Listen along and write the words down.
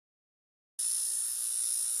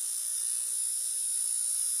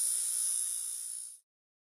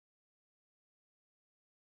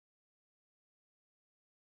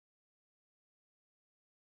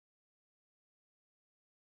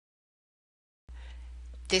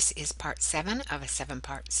This is part 7 of a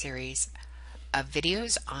 7-part series of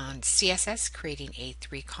videos on CSS creating a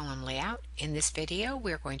 3-column layout. In this video,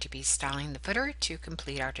 we're going to be styling the footer to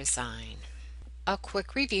complete our design. A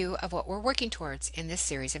quick review of what we're working towards in this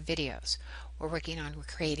series of videos. We're working on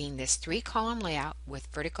creating this 3-column layout with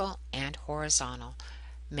vertical and horizontal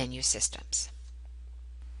menu systems.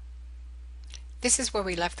 This is where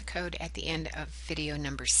we left the code at the end of video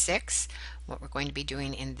number 6. What we're going to be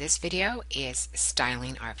doing in this video is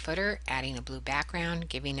styling our footer, adding a blue background,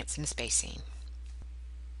 giving it some spacing.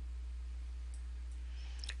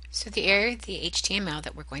 So the area of the HTML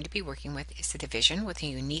that we're going to be working with is the division with a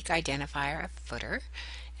unique identifier of footer.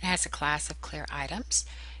 It has a class of clear items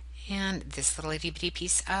and this little itty bitty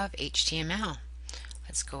piece of HTML.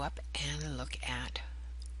 Let's go up and look at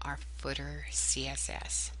our footer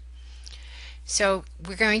CSS. So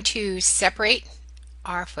we're going to separate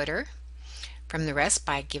our footer from the rest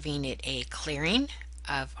by giving it a clearing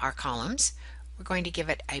of our columns. We're going to give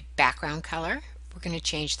it a background color. We're going to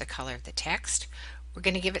change the color of the text. We're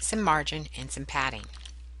going to give it some margin and some padding.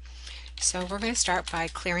 So we're going to start by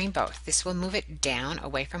clearing both. This will move it down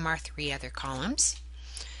away from our 3 other columns.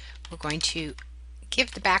 We're going to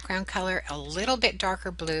give the background color a little bit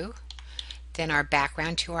darker blue than our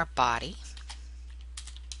background to our body.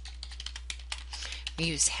 We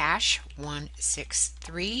use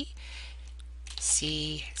 #163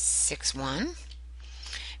 C61.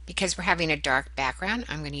 Because we're having a dark background,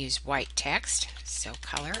 I'm going to use white text, so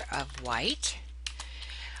color of white.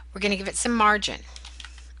 We're going to give it some margin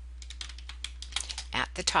at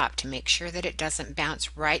the top to make sure that it doesn't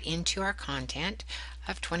bounce right into our content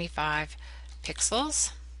of 25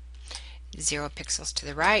 pixels. 0 pixels to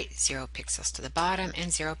the right, 0 pixels to the bottom,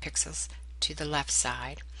 and 0 pixels to the left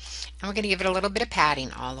side. And we're going to give it a little bit of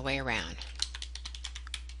padding all the way around.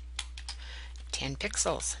 10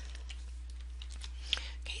 pixels.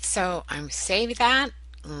 Okay, so I'm saving that.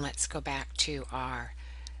 Let's go back to our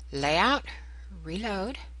layout,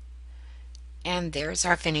 reload, and there's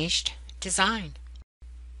our finished design.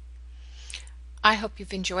 I hope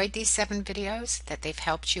you've enjoyed these 7 videos, that they've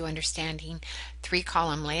helped you understanding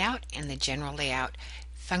 3-column layout and the general layout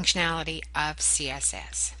functionality of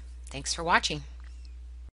CSS. Thanks for watching.